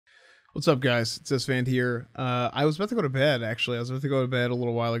What's up, guys? It's Esfand here. I was about to go to bed, actually. I was about to go to bed a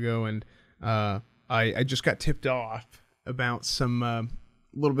little while ago, and I just got tipped off about some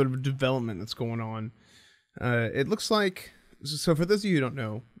little bit of development that's going on. It looks like, so for those of you who don't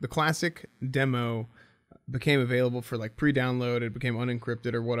know, the classic demo became available for like pre-download. It became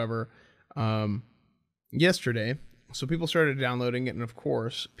unencrypted or whatever yesterday. So people started downloading it, and of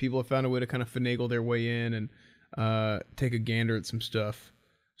course, people have found a way to kind of finagle their way in and take a gander at some stuff.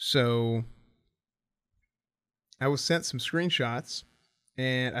 So I was sent some screenshots,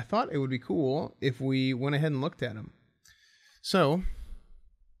 and I thought it would be cool if we went ahead and looked at them. So,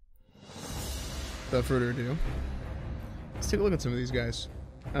 without further ado, let's take a look at some of these guys.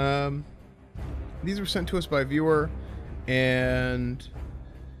 These were sent to us by a viewer, and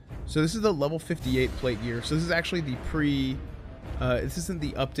so this is the level 58 plate gear. So this is actually the this isn't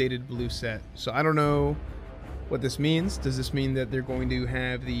the updated blue set. So I don't know what this means. Does this mean that they're going to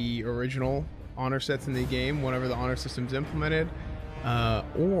have the original honor sets in the game whenever the honor system's implemented?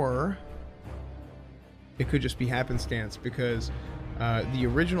 Or it could just be happenstance because the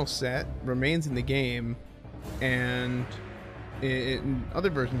original set remains in the game, and in other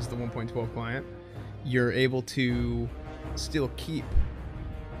versions of the 1.12 client, you're able to still keep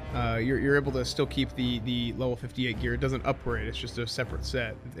you're able to still keep the level 58 gear. It doesn't upgrade. It's just a separate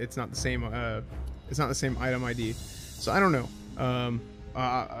set. It's not the same. It's not the same item ID. So I don't know.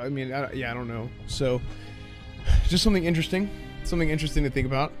 I mean, yeah, I don't know. So just something interesting to think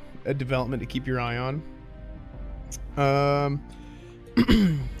about. A development to keep your eye on.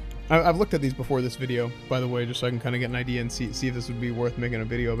 I've looked at these before this video, by the way, just so I can kind of get an idea and see if this would be worth making a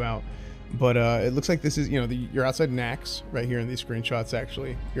video about. But it looks like this is, you're outside Nax right here in these screenshots.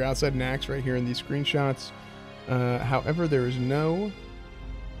 Actually, you're outside Nax right here in these screenshots. However, there is no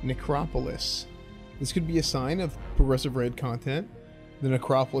necropolis. This could be a sign of progressive raid content. The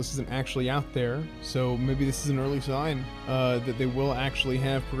necropolis isn't actually out there, so maybe this is an early sign that they will actually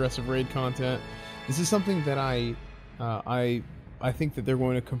have progressive raid content. This is something that I think that they're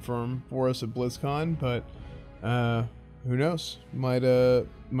going to confirm for us at BlizzCon, but who knows? Might have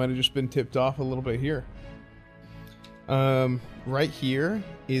just been tipped off a little bit here. Right here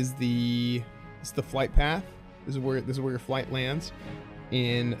is the flight path. This is where your flight lands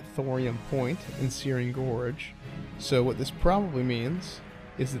in Thorium Point in Searing Gorge. So what this probably means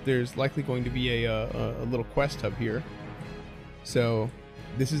is that there's likely going to be a little quest hub here. So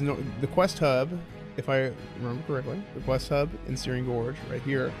this is the quest hub, if I remember correctly. The quest hub in Searing Gorge right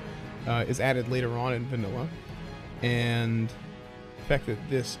here is added later on in vanilla, and the fact that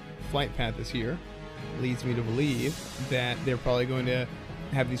this flight path is here leads me to believe that they're probably going to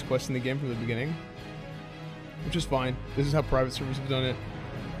have these quests in the game from the beginning, which is fine. This is how private servers have done it.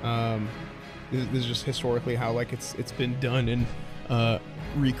 This is just historically how it's been done in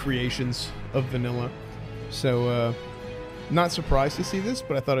recreations of vanilla. So not surprised to see this,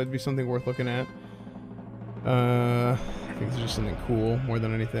 but I thought it'd be something worth looking at. I think it's just something cool more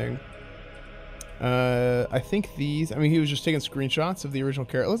than anything. I think these. I mean, he was just taking screenshots of the original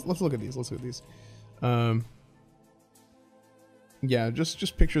character. Let's look at these. Let's look at these. Yeah,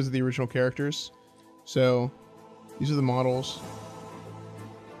 just pictures of the original characters. So these are the models.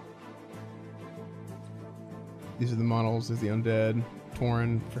 These are the models. There's the undead.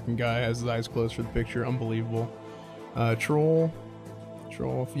 Tauren, freaking guy, has his eyes closed for the picture. Unbelievable. Troll,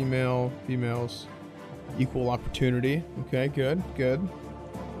 females. Equal opportunity. Okay, good.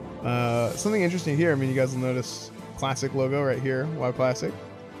 Something interesting here. I mean, you guys will notice classic logo right here. WoW Classic.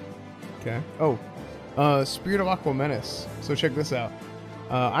 Okay. Oh, Spirit of Aqua Menace. So check this out.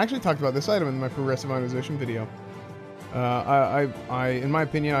 I actually talked about this item in my progressive itemization video. In my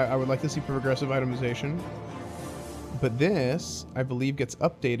opinion, I would like to see progressive itemization. But this, I believe, gets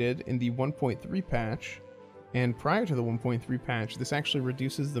updated in the 1.3 patch. And prior to the 1.3 patch, this actually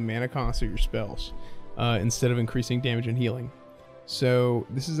reduces the mana cost of your spells instead of increasing damage and healing. So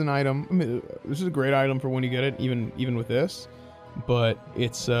this is an item. I mean, this is a great item for when you get it, even with this. But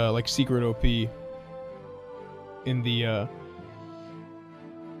it's like secret OP in the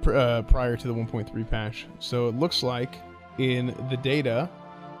prior to the 1.3 patch. So it looks like in the data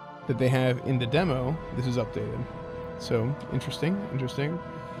that they have in the demo, this is updated. So interesting.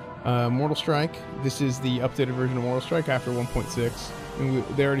 Mortal Strike. This is the updated version of Mortal Strike after 1.6, and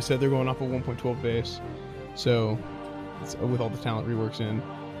they already said they're going off of 1.12 base. So it's with all the talent reworks in.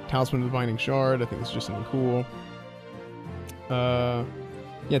 Talisman of the Binding Shard. I think it's just something cool. Yeah,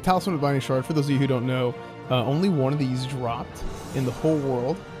 Talisman of the Binding Shard. For those of you who don't know, only one of these dropped in the whole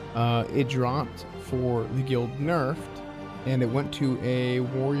world. It dropped for the guild Nerfed, and it went to a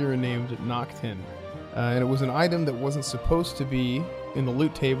warrior named Noctin. And it was an item that wasn't supposed to be in the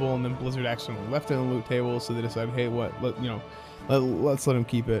loot table, and then Blizzard accidentally left it in the loot table, so they decided, hey, let's let him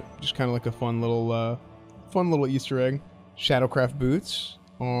keep it. Just kind of like a fun little Easter egg. Shadowcraft boots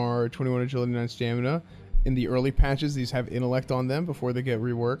are 21 agility, 9 stamina. In the early patches, these have intellect on them before they get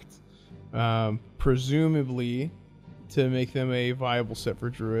reworked, presumably to make them a viable set for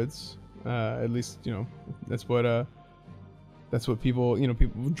druids. At least, that's what people,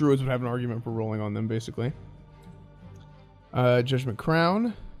 druids would have an argument for rolling on them, basically. Judgment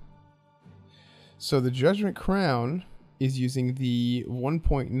Crown. So the Judgment Crown is using the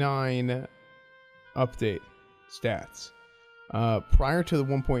 1.9 update stats. Prior to the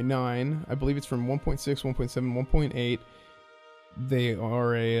 1.9, I believe it's from 1.6, 1.7,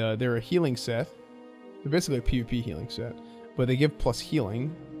 1.8. They're a healing set. They're basically a PvP healing set, but they give plus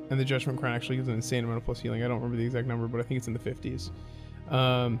healing, and the Judgment Crown actually gives an insane amount of plus healing. I don't remember the exact number, but I think it's in the 50s.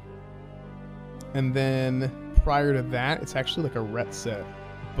 And then prior to that, it's actually like a ret set,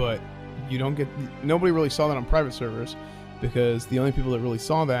 but nobody really saw that on private servers, because the only people that really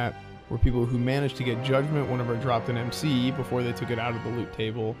saw that were people who managed to get Judgment whenever it dropped an MC before they took it out of the loot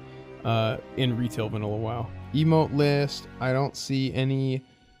table in retail vanilla WoW. Emote list, I don't see any.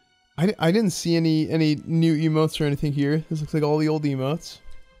 I didn't see any new emotes or anything here. This looks like all the old emotes.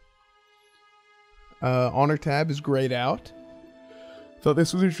 Honor tab is grayed out. Thought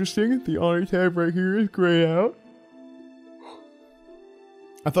this was interesting. The honor tab right here is grayed out.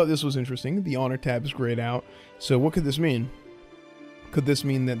 I thought this was interesting. The honor tab is grayed out. So what could this mean? Could this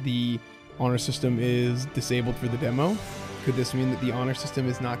mean that the honor system is disabled for the demo? Could this mean that the honor system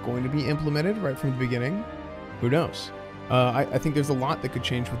is not going to be implemented right from the beginning? Who knows? I think there's a lot that could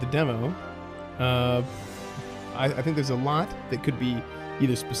change with the demo. I think there's a lot that could be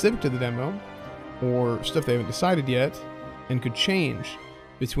either specific to the demo or stuff they haven't decided yet and could change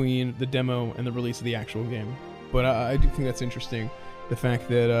between the demo and the release of the actual game. But I do think that's interesting, the fact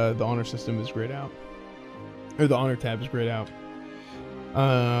that the honor system is grayed out. Or the honor tab is grayed out.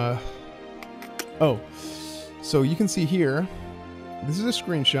 Oh, so you can see here, this is a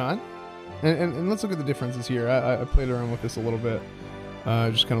screenshot, and let's look at the differences here. I played around with this a little bit,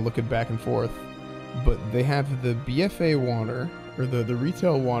 just kind of looking back and forth, but they have the BFA water, or the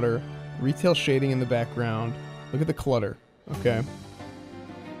retail water, retail shading in the background. Look at the clutter, okay?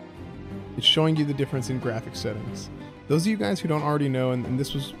 It's showing you the difference in graphic settings. Those of you guys who don't already know, and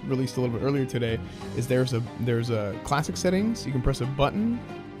this was released a little bit earlier today, is there's a classic settings. You can press a button,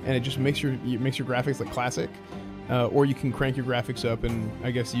 and it just makes your graphics look classic, or you can crank your graphics up and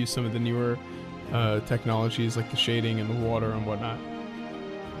I guess use some of the newer technologies like the shading and the water and whatnot.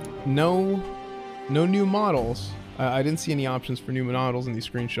 No new models. I didn't see any options for new models in these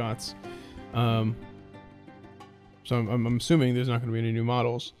screenshots, so I'm assuming there's not going to be any new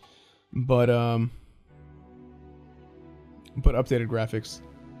models, but updated graphics.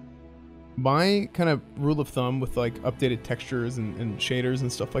 My kind of rule of thumb with like updated textures and shaders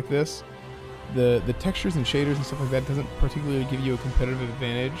and stuff like this, the textures and shaders and stuff like that doesn't particularly give you a competitive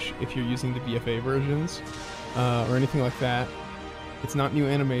advantage if you're using the BFA versions or anything like that. It's not new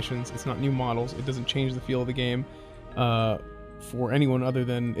animations, it's not new models, it doesn't change the feel of the game for anyone other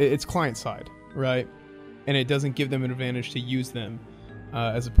than it's client side, right? And it doesn't give them an advantage to use them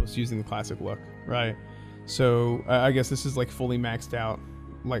as opposed to using the classic look, right? So I guess this is like fully maxed out,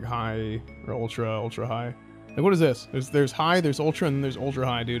 like high or ultra high. Like what is this? There's high, there's ultra, and then there's ultra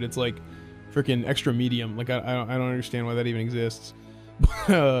high, dude. It's like freaking extra medium. Like I don't understand why that even exists.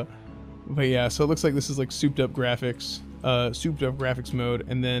 But yeah, so it looks like this is like souped up graphics mode,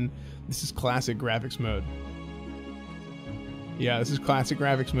 and then this is classic graphics mode. Yeah, this is classic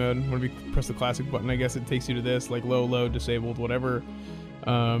graphics mode. When we press the classic button, I guess it takes you to this, like low, disabled, whatever.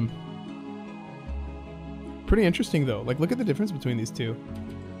 Pretty interesting though. Like look at the difference between these two.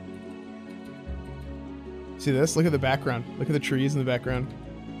 See this? Look at the background. Look at the trees in the background.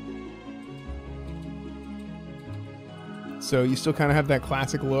 So you still kind of have that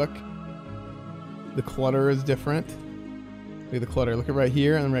classic look. The clutter is different. Look at the clutter. Look at right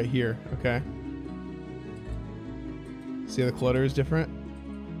here and right here. Okay. See how the clutter is different?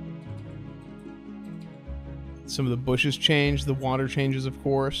 Some of the bushes change. The water changes, of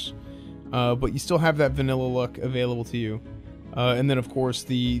course. But you still have that vanilla look available to you. And then, of course,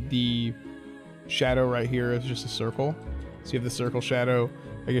 the shadow right here is just a circle. So you have the circle shadow.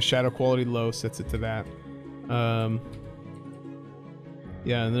 I guess shadow quality low sets it to that.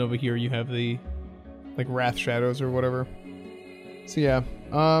 Yeah, and then over here you have the like wrath shadows or whatever. So yeah,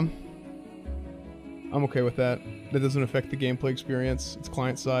 I'm okay with that. That doesn't affect the gameplay experience. It's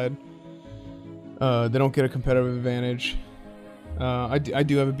client side. They don't get a competitive advantage. I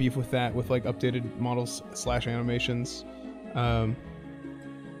do have a beef with that, with like updated models / animations.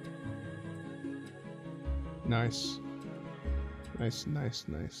 Nice. Nice, nice,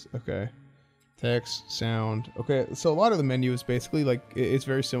 nice. Okay. Text, sound. Okay, so a lot of the menu is basically like, it's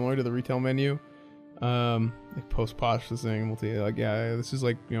very similar to the retail menu. Like post processing, like, yeah, this is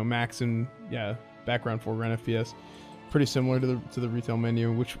like, you know, max and, yeah, background foreground FPS. Pretty similar to the retail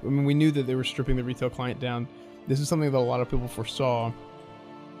menu, which, I mean, we knew that they were stripping the retail client down. This is something that a lot of people foresaw.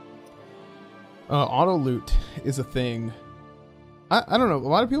 Auto loot is a thing. I don't know, a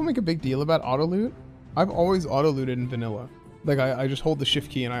lot of people make a big deal about auto loot. I've always auto looted in vanilla. Like, I just hold the shift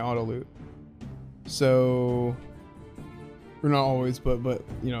key and I auto loot. So, or not always, but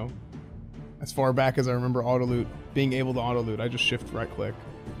you know, as far back as I remember auto loot, being able to auto loot, I just shift right click.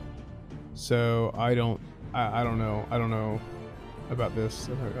 So I don't know about this.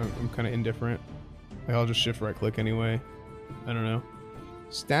 I'm kind of indifferent. Like, I'll just shift right click anyway. I don't know.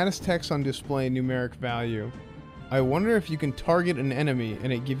 Status text on display numeric value. I wonder if you can target an enemy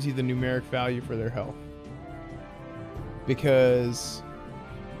and it gives you the numeric value for their health. Because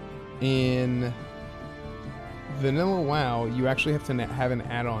in vanilla WoW, you actually have to have an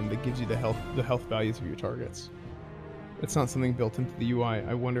add-on that gives you the health values of your targets. It's not something built into the UI.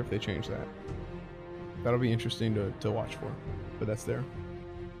 I wonder if they change that. That'll be interesting to watch for, but that's there.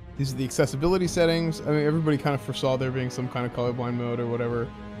 These are the accessibility settings. I mean, everybody kind of foresaw there being some kind of colorblind mode or whatever.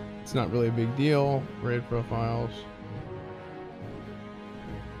 It's not really a big deal. Raid profiles.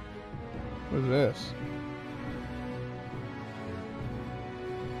 What is this?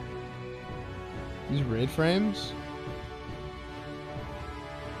 These raid frames?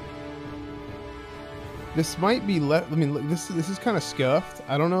 This might be left. I mean, this is kind of scuffed.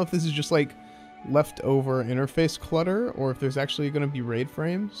 I don't know if this is just like leftover interface clutter or if there's actually going to be raid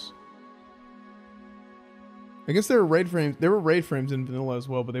frames. I guess there were raid frames. There were raid frames in vanilla as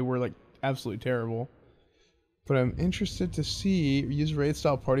well, but they were like absolutely terrible. But I'm interested to see use raid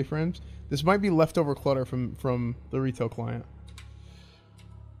style party frames. This might be leftover clutter from the retail client.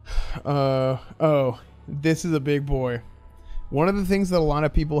 Oh, this is a big boy. One of the things that a lot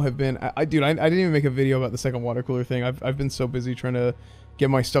of people have been, dude, I didn't even make a video about the second water cooler thing. I've been so busy trying to get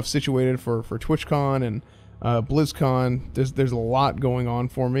my stuff situated for TwitchCon and BlizzCon. There's a lot going on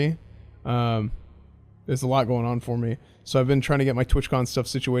for me. So I've been trying to get my TwitchCon stuff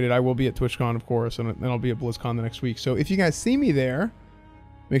situated. I will be at TwitchCon, of course, and then I'll be at BlizzCon the next week. So if you guys see me there,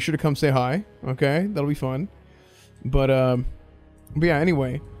 make sure to come say hi. Okay, that'll be fun. But yeah,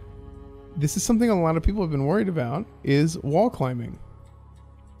 anyway, this is something a lot of people have been worried about, is wall climbing.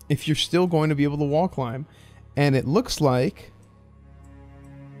 If you're still going to be able to wall climb, and it looks like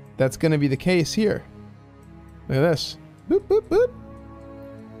that's going to be the case here. Look at this. Boop, boop, boop.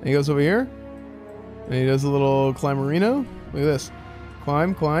 And he goes over here. And he does a little climberino. Look at this.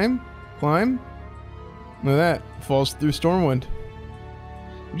 Climb, climb, climb. Look at that. Falls through Stormwind.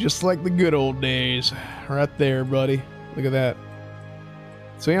 Just like the good old days. Right there, buddy. Look at that.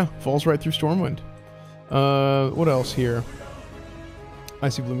 So yeah, falls right through Stormwind. What else here?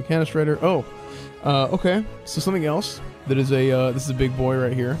 Icy Blue Mechanostrider. Oh, okay. So something else that is a this is a big boy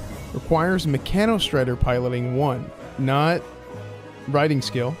right here. Requires Mechanostrider piloting 1, not riding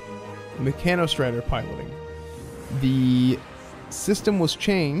skill. Mechanostrider piloting. The system was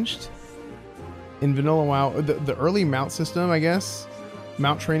changed in Vanilla WoW. The early mount system, I guess,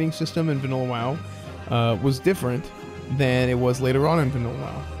 mount training system in Vanilla WoW was different than it was later on in Vanilla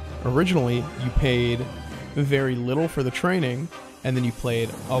WoW. Originally, you paid very little for the training, and then you paid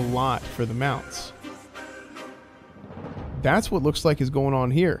a lot for the mounts. That's what looks like is going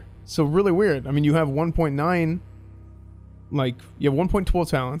on here. So really weird. I mean, you have 1.9, like, you have 1.12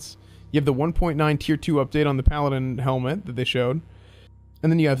 talents. You have the 1.9 tier 2 update on the Paladin helmet that they showed.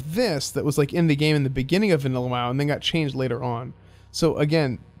 And then you have this that was like in the game in the beginning of Vanilla WoW and then got changed later on. So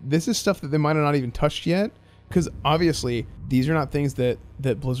again, this is stuff that they might have not even touched yet. Because obviously, these are not things that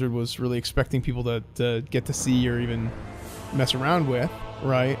Blizzard was really expecting people to get to see or even mess around with,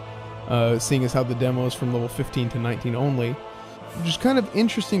 right? Seeing as how the demo is from level 15 to 19 only. Which is kind of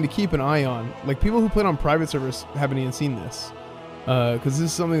interesting to keep an eye on. Like, people who played on private servers haven't even seen this. Because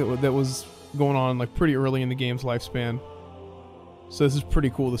this is something that was going on like pretty early in the game's lifespan. So this is pretty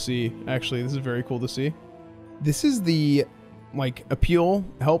cool to see, actually. This is very cool to see. This is the, like, appeal,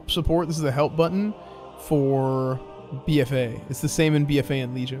 help support. This is the help button for BFA. It's the same in BFA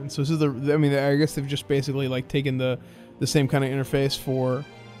and Legion. So this is I mean, I guess they've just basically like taken the same kind of interface for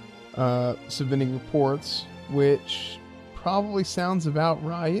submitting reports, which probably sounds about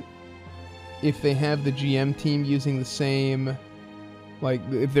right if they have the GM team using the same, like,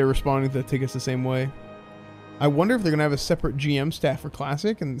 if they're responding to the tickets the same way. I wonder if they're gonna have a separate GM staff for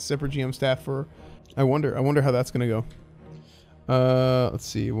Classic and separate GM staff for, I wonder how that's gonna go. Let's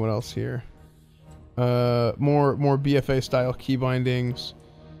see what else here. More BFA style key bindings.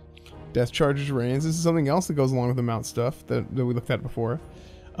 Death charges reigns. This is something else that goes along with the mount stuff that we looked at before.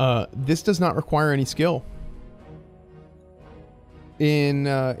 This does not require any skill. In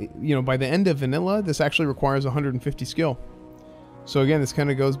by the end of vanilla, this actually requires 150 skill. So again, this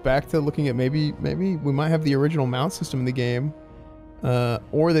kind of goes back to looking at maybe we might have the original mount system in the game,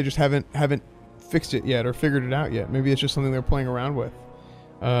 or they just haven't fixed it yet or figured it out yet. Maybe it's just something they're playing around with.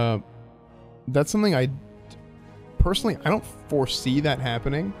 That's something I don't foresee that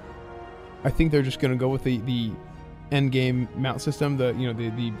happening. I think they're just going to go with the end game mount system, the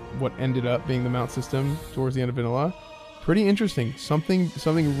what ended up being the mount system towards the end of vanilla. Pretty interesting. Something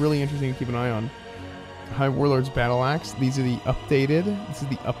really interesting to keep an eye on. High Warlord's Battle Axe. These are the updated. This is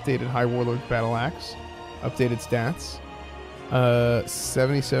the updated High Warlord's Battle Axe. Updated stats.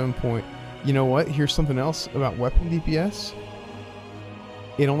 77 point. You know what? Here's something else about weapon DPS.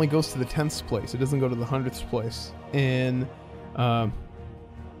 It only goes to the 10th place. It doesn't go to the 100th place. In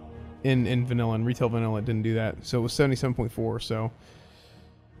vanilla, in retail vanilla, it didn't do that. So it was 77.4. So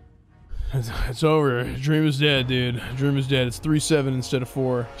it's over. Dream is dead, dude. Dream is dead. It's 3-7 instead of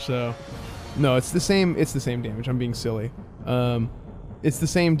 4. So no, it's the same. It's the same damage. I'm being silly. It's the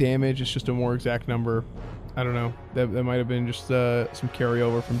same damage. It's just a more exact number. I don't know. That might have been just some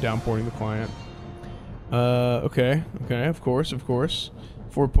carryover from downporting the client. Okay. Of course.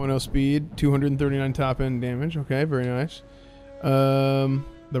 4.0 speed, 239 top end damage. Okay, very nice. The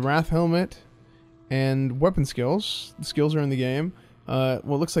Wrath helmet and weapon skills. The skills are in the game. Well, it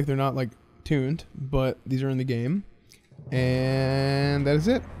looks like they're not like tuned, but these are in the game, and that is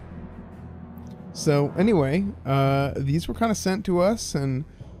it. So anyway, these were kind of sent to us, and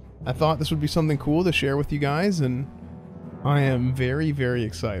I thought this would be something cool to share with you guys, and I am very, very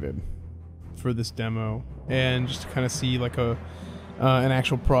excited for this demo and just to kind of see like an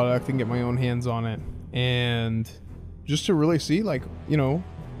actual product and get my own hands on it, and just to really see like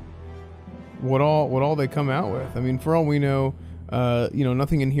what all they come out with. I mean, for all we know,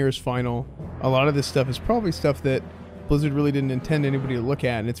 nothing in here is final. A lot of this stuff is probably stuff that Blizzard really didn't intend anybody to look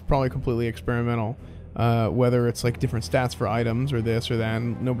at, and it's probably completely experimental. Whether it's like different stats for items or this or that,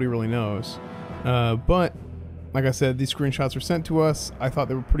 and nobody really knows. But like I said, these screenshots were sent to us. I thought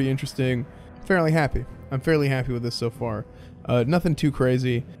they were pretty interesting. Fairly happy. I'm fairly happy with this so far. Nothing too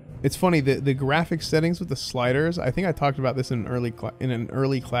crazy. It's funny, the graphic settings with the sliders, I think I talked about this in an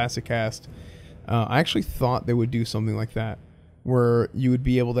early Classic cast. I actually thought they would do something like that, where you would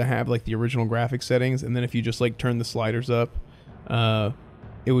be able to have like the original graphic settings, and then if you just like turn the sliders up,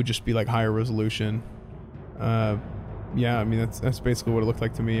 it would just be like higher resolution. Yeah, I mean that's basically what it looked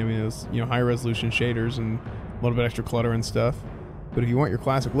like to me. I mean, it was higher resolution shaders and a little bit extra clutter and stuff. But if you want your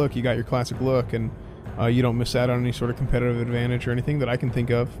classic look, you got your classic look, and you don't miss out on any sort of competitive advantage or anything that I can think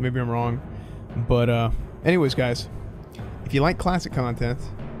of. Maybe I'm wrong, but anyways, guys, if you like classic content,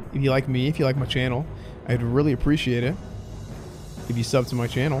 if you like me, if you like my channel, I'd really appreciate it if you sub to my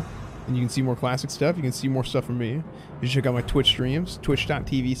channel, and you can see more classic stuff. You can see more stuff from me. You should check out my Twitch streams,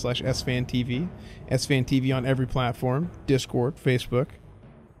 twitch.tv/EsfandTV. EsfandTV on every platform: Discord, Facebook,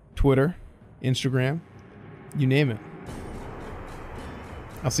 Twitter, Instagram, you name it.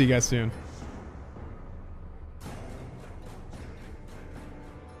 I'll see you guys soon.